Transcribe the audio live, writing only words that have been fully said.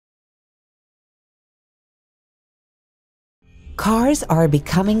Cars are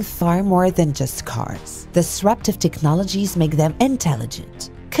becoming far more than just cars. Disruptive technologies make them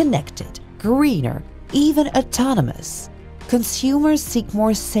intelligent, connected, greener, even autonomous. Consumers seek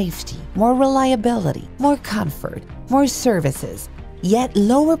more safety, more reliability, more comfort, more services, yet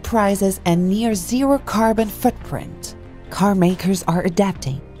lower prices and near zero carbon footprint. Car makers are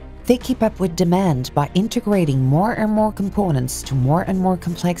adapting. They keep up with demand by integrating more and more components to more and more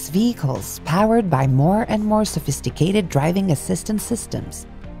complex vehicles powered by more and more sophisticated driving assistance systems.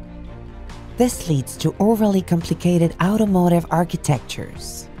 This leads to overly complicated automotive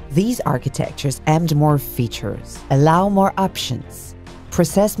architectures. These architectures add more features, allow more options,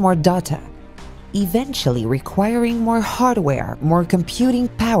 process more data, eventually requiring more hardware, more computing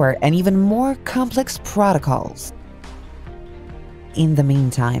power, and even more complex protocols. In the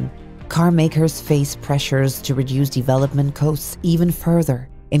meantime, car makers face pressures to reduce development costs even further,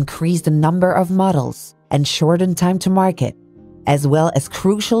 increase the number of models, and shorten time to market, as well as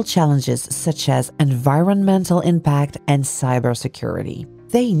crucial challenges such as environmental impact and cybersecurity.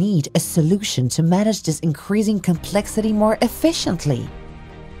 They need a solution to manage this increasing complexity more efficiently.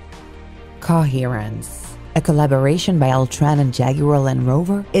 CoherenSE, a collaboration by Altran and Jaguar and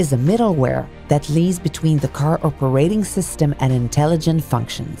Rover, is a middleware that lies between the car operating system and intelligent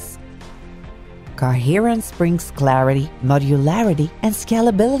functions. CoherenSE brings clarity, modularity, and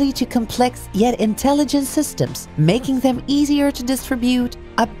scalability to complex yet intelligent systems, making them easier to distribute,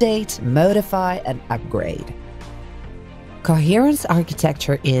 update, modify, and upgrade. CoherenSE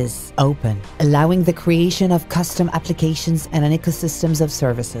architecture is open, allowing the creation of custom applications and an ecosystem of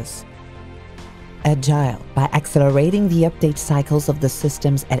services. Agile, by accelerating the update cycles of the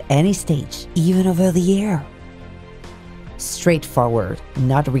systems at any stage, even over the air. Straightforward,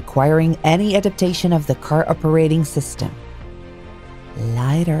 not requiring any adaptation of the car operating system.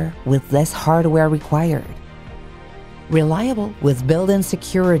 Lighter, with less hardware required. Reliable, with built-in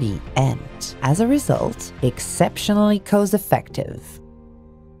security, and, as a result, exceptionally cost-effective.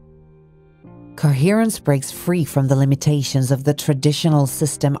 CoherenSE breaks free from the limitations of the traditional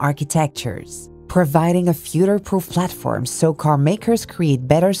system architectures, providing a future-proof platform so car makers create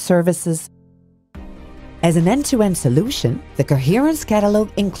better services. As an end-to-end solution, the CoherenSE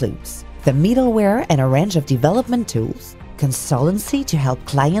catalog includes the middleware and a range of development tools, consultancy to help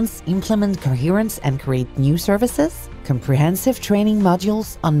clients implement CoherenSE and create new services, comprehensive training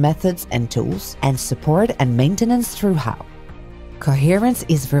modules on methods and tools, and support and maintenance throughout. CoherenSE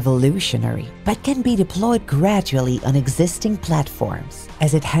is revolutionary, but can be deployed gradually on existing platforms,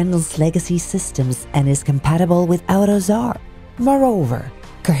 as it handles legacy systems and is compatible with AutoZAR. Moreover,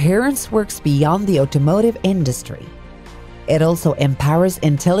 CoherenSE works beyond the automotive industry. It also empowers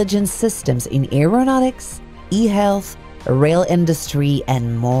intelligent systems in aeronautics, e-health, rail industry,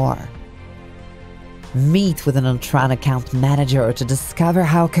 and more. Meet with an Altran account manager to discover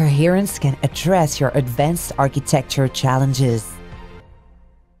how CoherenSE can address your advanced architecture challenges.